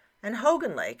Opeongo, and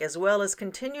Hogan Lake, as well as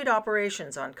continued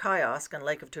operations on Kiosk and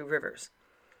Lake of Two Rivers.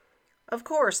 Of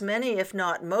course, many, if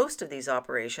not most, of these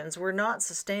operations were not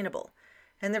sustainable,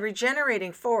 and the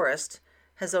regenerating forest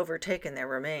has overtaken their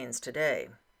remains today.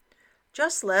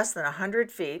 Just less than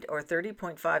 100 feet, or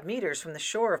 30.5 meters from the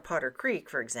shore of Potter Creek,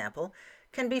 for example,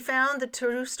 can be found the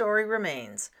two-story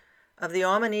remains of the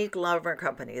Omanique Lumber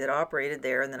Company that operated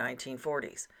there in the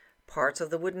 1940s. Parts of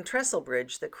the wooden trestle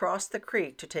bridge that crossed the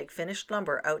creek to take finished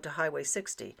lumber out to Highway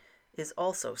 60 is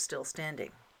also still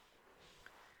standing.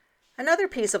 Another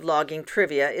piece of logging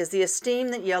trivia is the esteem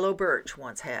that yellow birch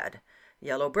once had.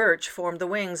 Yellow birch formed the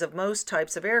wings of most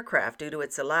types of aircraft due to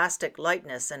its elastic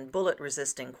lightness and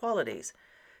bullet-resisting qualities.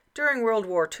 During World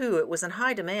War II, it was in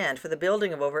high demand for the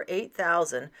building of over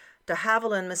 8,000 de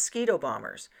Havilland Mosquito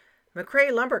bombers.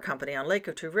 McRae Lumber Company on Lake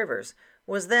of Two Rivers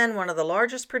was then one of the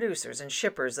largest producers and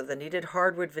shippers of the needed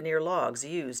hardwood veneer logs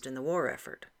used in the war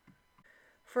effort.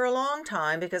 For a long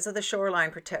time, because of the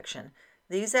shoreline protection,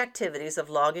 these activities of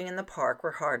logging in the park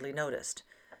were hardly noticed.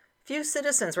 Few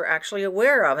citizens were actually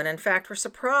aware of and in fact were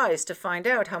surprised to find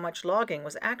out how much logging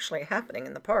was actually happening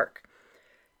in the park.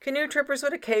 Canoe trippers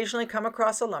would occasionally come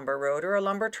across a lumber road or a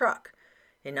lumber truck.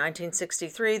 In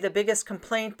 1963, the biggest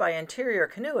complaint by interior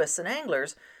canoeists and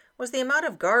anglers was the amount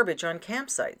of garbage on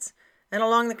campsites and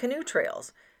along the canoe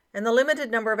trails, and the limited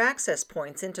number of access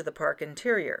points into the park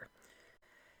interior.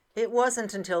 It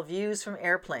wasn't until views from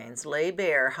airplanes lay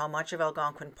bare how much of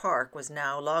Algonquin Park was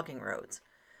now logging roads.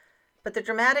 But the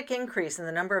dramatic increase in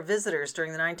the number of visitors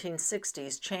during the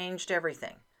 1960s changed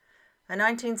everything. A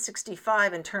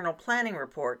 1965 internal planning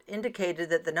report indicated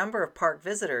that the number of park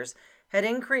visitors had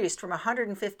increased from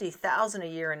 150,000 a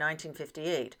year in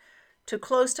 1958 to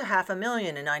close to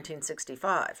 500,000 in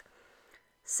 1965.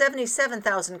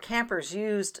 77,000 campers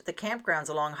used the campgrounds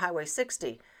along Highway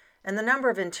 60, and the number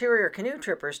of interior canoe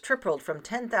trippers tripled from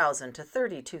 10,000 to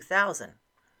 32,000.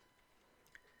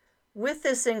 With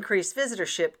this increased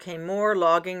visitorship came more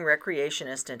logging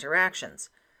recreationist interactions.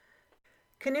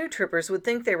 Canoe trippers would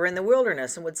think they were in the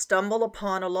wilderness and would stumble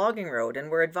upon a logging road and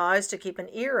were advised to keep an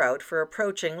ear out for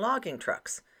approaching logging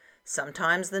trucks.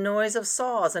 Sometimes the noise of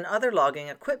saws and other logging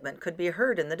equipment could be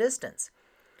heard in the distance.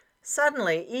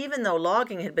 Suddenly, even though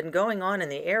logging had been going on in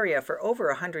the area for over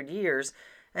 100 years,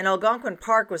 and Algonquin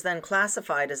Park was then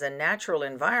classified as a natural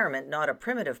environment, not a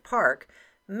primitive park,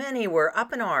 many were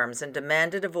up in arms and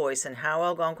demanded a voice in how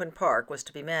Algonquin Park was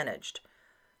to be managed.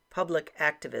 Public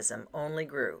activism only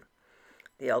grew.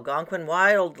 The Algonquin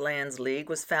Wildlands League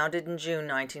was founded in June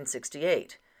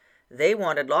 1968. They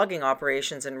wanted logging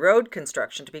operations and road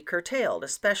construction to be curtailed,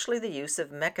 especially the use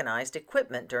of mechanized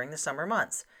equipment during the summer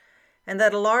months, and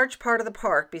that a large part of the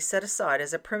park be set aside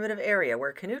as a primitive area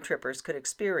where canoe trippers could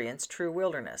experience true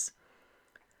wilderness.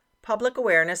 Public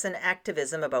awareness and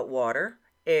activism about water,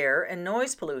 air, and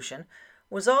noise pollution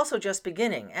was also just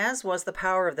beginning, as was the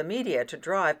power of the media to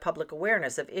drive public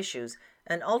awareness of issues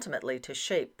and ultimately to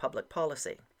shape public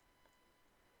policy.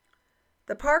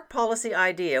 The park policy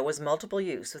idea was multiple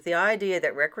use, with the idea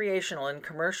that recreational and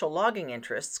commercial logging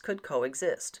interests could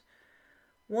coexist.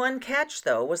 One catch,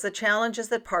 though, was the challenges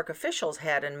that park officials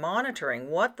had in monitoring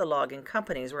what the logging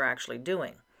companies were actually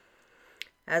doing.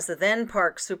 As the then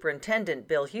park superintendent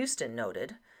Bill Houston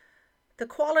noted, the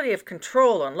quality of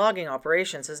control on logging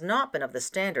operations has not been of the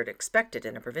standard expected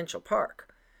in a provincial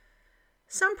park.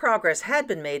 Some progress had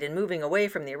been made in moving away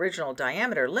from the original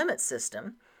diameter limit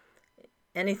system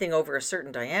 — anything over a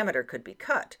certain diameter could be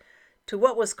cut — to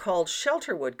what was called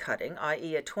shelterwood cutting,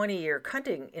 i.e. a 20-year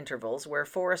cutting intervals where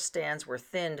forest stands were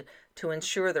thinned to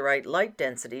ensure the right light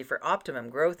density for optimum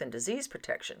growth and disease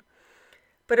protection.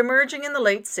 But emerging in the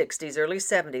late 60s, early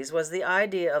 70s was the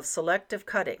idea of selective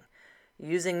cutting.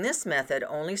 Using this method,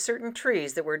 only certain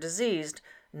trees that were diseased,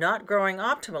 not growing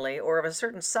optimally, or of a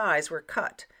certain size were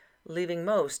cut, leaving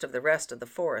most of the rest of the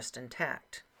forest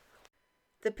intact.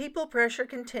 The people pressure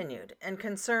continued, and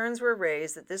concerns were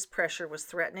raised that this pressure was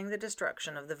threatening the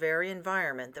destruction of the very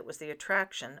environment that was the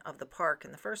attraction of the park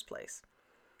in the first place.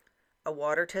 A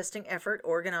water testing effort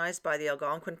organized by the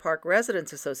Algonquin Park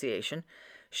Residents Association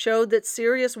showed that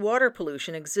serious water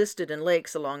pollution existed in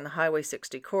lakes along the Highway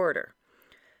 60 corridor.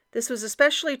 This was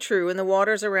especially true in the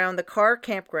waters around the car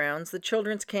campgrounds, the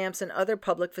children's camps, and other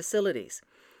public facilities,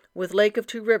 with Lake of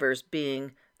Two Rivers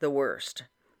being the worst.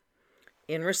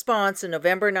 In response, in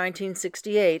November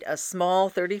 1968, a small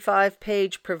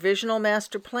 35-page provisional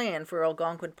master plan for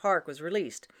Algonquin Park was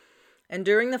released, and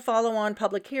during the follow-on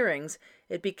public hearings,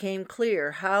 it became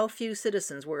clear how few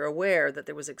citizens were aware that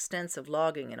there was extensive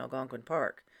logging in Algonquin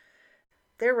Park.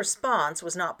 Their response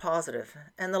was not positive,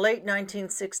 and the late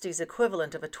 1960s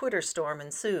equivalent of a Twitter storm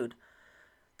ensued.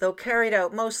 Though carried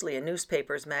out mostly in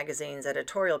newspapers, magazines,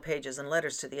 editorial pages, and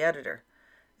letters to the editor,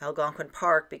 Algonquin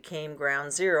Park became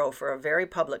ground zero for a very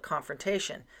public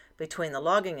confrontation between the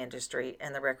logging industry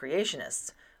and the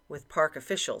recreationists, with park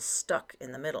officials stuck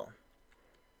in the middle.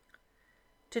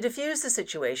 To defuse the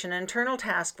situation, an internal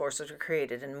task force was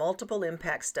created and multiple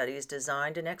impact studies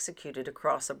designed and executed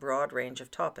across a broad range of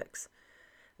topics.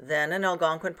 Then an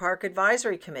Algonquin Park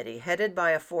Advisory Committee, headed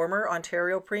by a former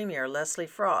Ontario Premier, Leslie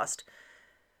Frost,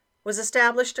 was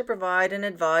established to provide and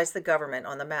advise the government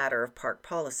on the matter of park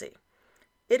policy.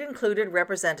 It included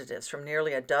representatives from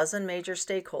nearly a dozen major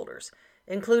stakeholders,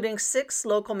 including 6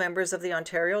 local members of the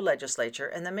Ontario Legislature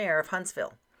and the Mayor of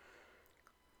Huntsville.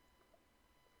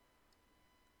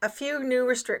 A few new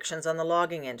restrictions on the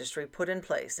logging industry put in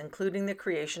place, including the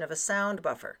creation of a sound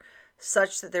buffer,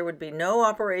 such that there would be no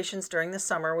operations during the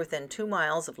summer within 2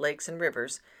 miles of lakes and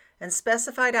rivers, and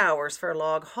specified hours for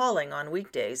log hauling on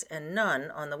weekdays and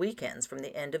none on the weekends from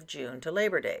the end of June to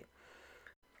Labor Day.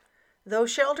 Though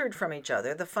sheltered from each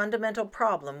other, the fundamental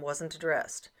problem wasn't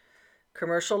addressed.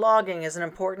 Commercial logging is an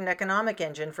important economic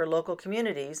engine for local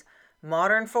communities.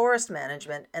 Modern forest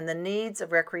management and the needs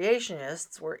of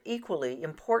recreationists were equally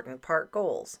important park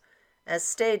goals, as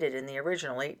stated in the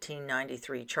original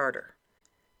 1893 charter.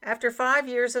 After 5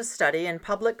 years of study and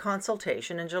public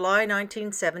consultation, in July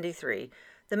 1973,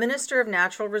 the Minister of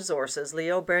Natural Resources,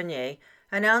 Leo Bernier,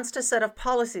 announced a set of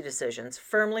policy decisions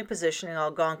firmly positioning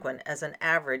Algonquin as an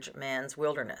average man's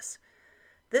wilderness.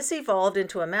 This evolved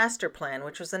into a master plan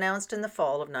which was announced in the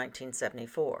fall of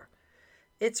 1974.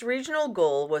 Its regional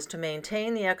goal was to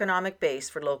maintain the economic base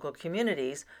for local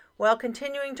communities while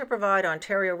continuing to provide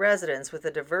Ontario residents with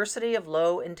a diversity of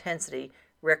low-intensity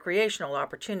recreational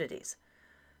opportunities.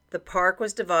 The park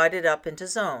was divided up into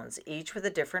zones, each with a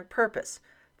different purpose,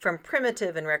 from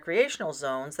primitive and recreational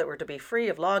zones that were to be free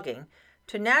of logging,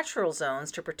 to natural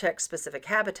zones to protect specific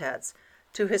habitats,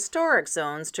 to historic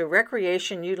zones to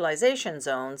recreation utilization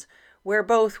zones where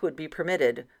both would be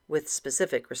permitted with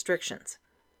specific restrictions.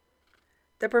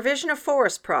 The provision of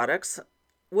forest products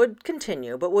would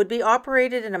continue, but would be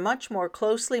operated in a much more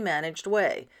closely managed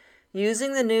way,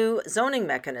 using the new zoning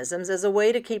mechanisms as a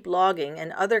way to keep logging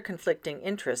and other conflicting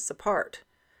interests apart.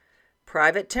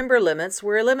 Private timber limits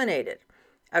were eliminated.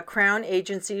 A Crown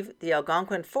agency, the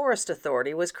Algonquin Forest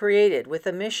Authority, was created with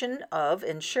the mission of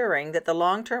ensuring that the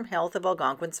long-term health of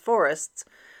Algonquin's forests,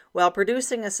 while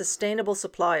producing a sustainable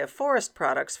supply of forest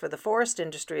products for the forest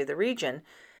industry of the region,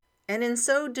 and in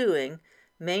so doing,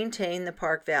 maintain the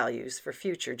park values for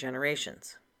future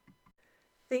generations.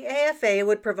 The AFA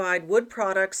would provide wood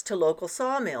products to local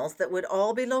sawmills that would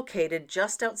all be located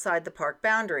just outside the park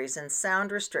boundaries, and sound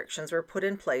restrictions were put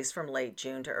in place from late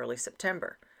June to early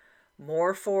September.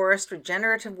 More forest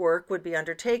regenerative work would be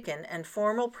undertaken and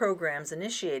formal programs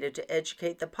initiated to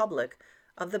educate the public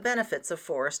of the benefits of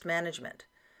forest management.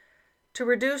 To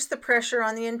reduce the pressure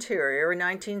on the interior, in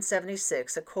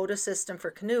 1976, a quota system for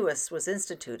canoeists was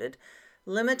instituted,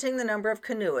 limiting the number of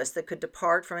canoeists that could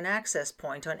depart from an access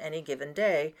point on any given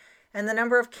day and the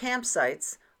number of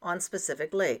campsites on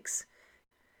specific lakes.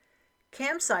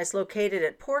 Campsites located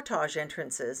at portage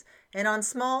entrances and on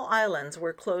small islands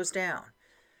were closed down.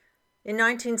 In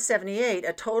 1978,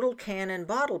 a total can and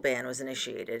bottle ban was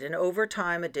initiated, and over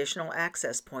time additional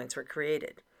access points were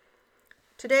created.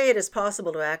 Today it is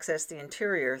possible to access the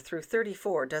interior through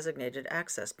 34 designated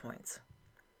access points.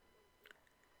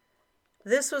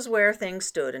 This was where things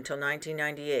stood until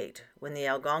 1998, when the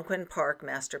Algonquin Park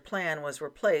Master Plan was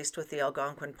replaced with the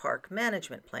Algonquin Park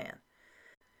Management Plan.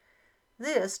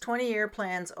 This 20-year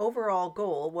plan's overall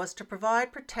goal was to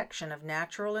provide protection of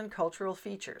natural and cultural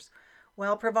features,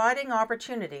 while providing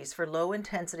opportunities for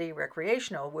low-intensity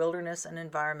recreational, wilderness, and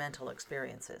environmental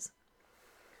experiences.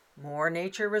 More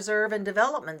nature reserve and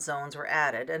development zones were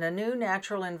added, and a new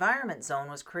natural environment zone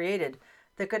was created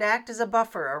that could act as a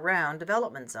buffer around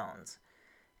development zones.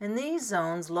 In these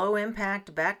zones,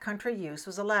 low-impact backcountry use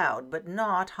was allowed, but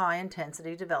not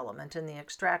high-intensity development in the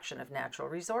extraction of natural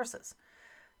resources.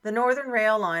 The northern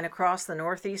rail line across the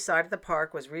northeast side of the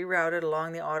park was rerouted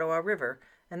along the Ottawa River,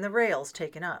 and the rails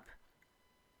taken up.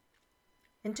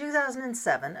 In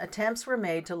 2007, attempts were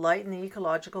made to lighten the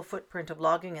ecological footprint of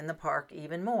logging in the park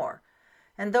even more,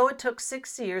 and though it took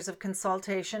 6 years of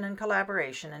consultation and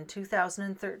collaboration, in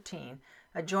 2013,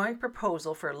 a joint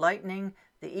proposal for lightening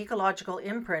the ecological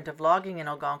imprint of logging in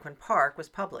Algonquin Park was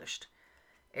published.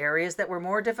 Areas that were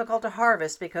more difficult to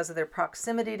harvest because of their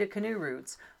proximity to canoe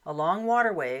routes along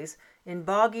waterways in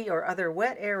boggy or other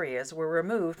wet areas were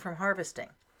removed from harvesting.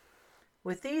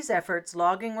 With these efforts,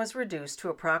 logging was reduced to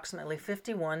approximately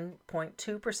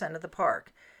 51.2% of the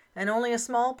park, and only a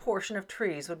small portion of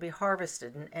trees would be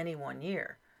harvested in any one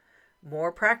year.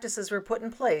 More practices were put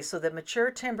in place so that mature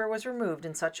timber was removed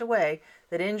in such a way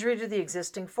that injury to the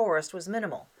existing forest was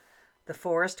minimal, the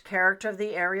forest character of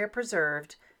the area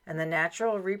preserved, and the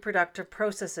natural reproductive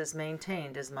processes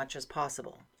maintained as much as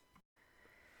possible.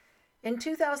 In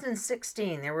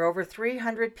 2016, there were over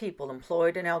 300 people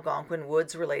employed in Algonquin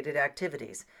woods-related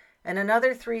activities, and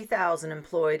another 3,000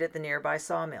 employed at the nearby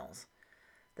sawmills.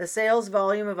 The sales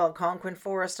volume of Algonquin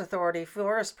Forest Authority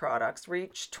forest products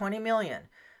reached $20 million,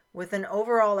 with an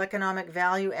overall economic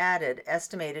value added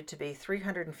estimated to be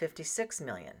 $356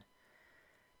 million.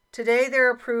 Today, their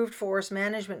approved forest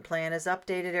management plan is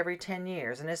updated every 10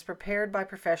 years and is prepared by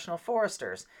professional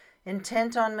foresters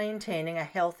intent on maintaining a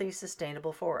healthy,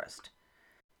 sustainable forest.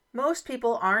 Most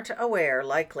people aren't aware,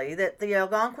 likely, that the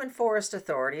Algonquin Forest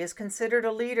Authority is considered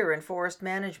a leader in forest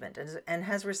management and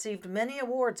has received many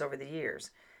awards over the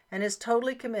years, and is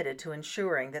totally committed to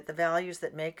ensuring that the values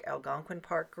that make Algonquin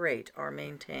Park great are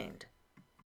maintained.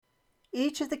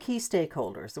 Each of the key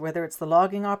stakeholders, whether it's the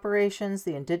logging operations,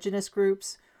 the indigenous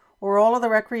groups, or all of the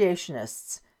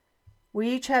recreationists, we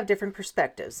each have different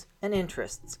perspectives and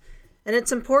interests, and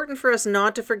it's important for us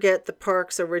not to forget the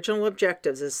park's original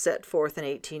objectives as set forth in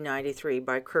 1893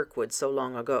 by Kirkwood so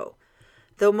long ago.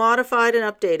 Though modified and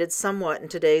updated somewhat in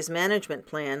today's management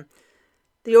plan,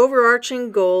 the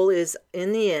overarching goal is,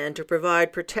 in the end, to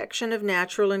provide protection of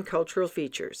natural and cultural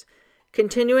features,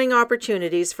 continuing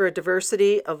opportunities for a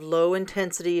diversity of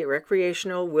low-intensity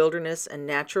recreational, wilderness, and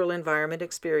natural environment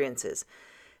experiences,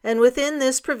 and within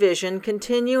this provision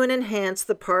continue and enhance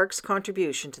the park's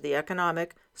contribution to the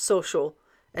economic, social,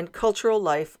 and cultural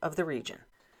life of the region.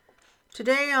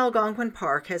 Today, Algonquin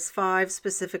Park has 5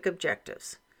 specific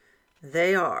objectives.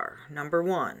 They are, number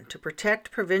 1, to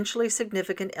protect provincially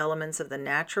significant elements of the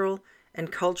natural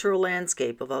and cultural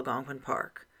landscape of Algonquin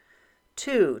Park.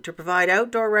 2, to provide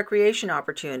outdoor recreation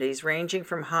opportunities ranging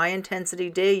from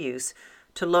high-intensity day use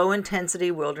to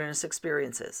low-intensity wilderness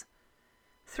experiences.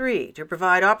 3, to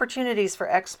provide opportunities for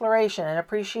exploration and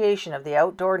appreciation of the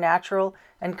outdoor natural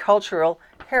and cultural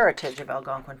heritage of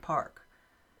Algonquin Park.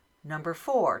 Number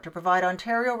 4, to provide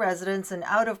Ontario residents and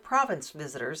out-of-province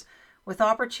visitors with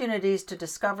opportunities to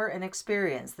discover and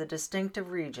experience the distinctive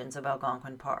regions of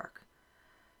Algonquin Park.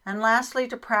 And lastly,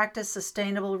 to practice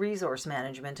sustainable resource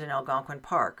management in Algonquin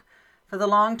Park for the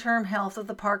long-term health of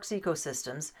the park's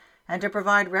ecosystems and to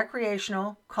provide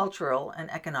recreational, cultural, and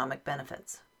economic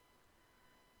benefits.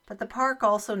 But the park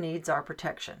also needs our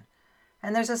protection,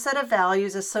 and there's a set of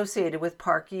values associated with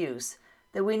park use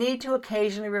that we need to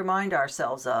occasionally remind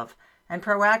ourselves of and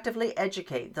proactively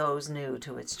educate those new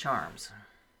to its charms.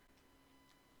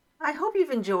 I hope you've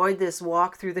enjoyed this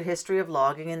walk through the history of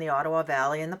logging in the Ottawa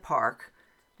Valley and the park,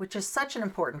 which is such an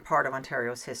important part of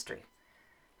Ontario's history.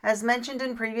 As mentioned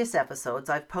in previous episodes,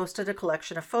 I've posted a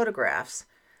collection of photographs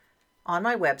on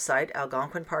my website,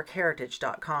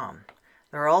 algonquinparkheritage.com.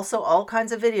 There are also all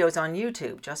kinds of videos on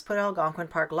YouTube. Just put Algonquin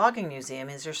Park Logging Museum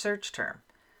as your search term.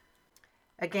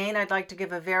 Again, I'd like to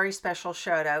give a very special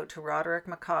shout out to Roderick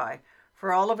Mackay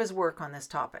for all of his work on this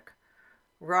topic.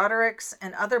 Roderick's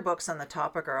and other books on the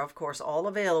topic are, of course, all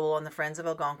available on the Friends of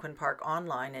Algonquin Park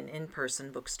online and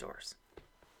in-person bookstores.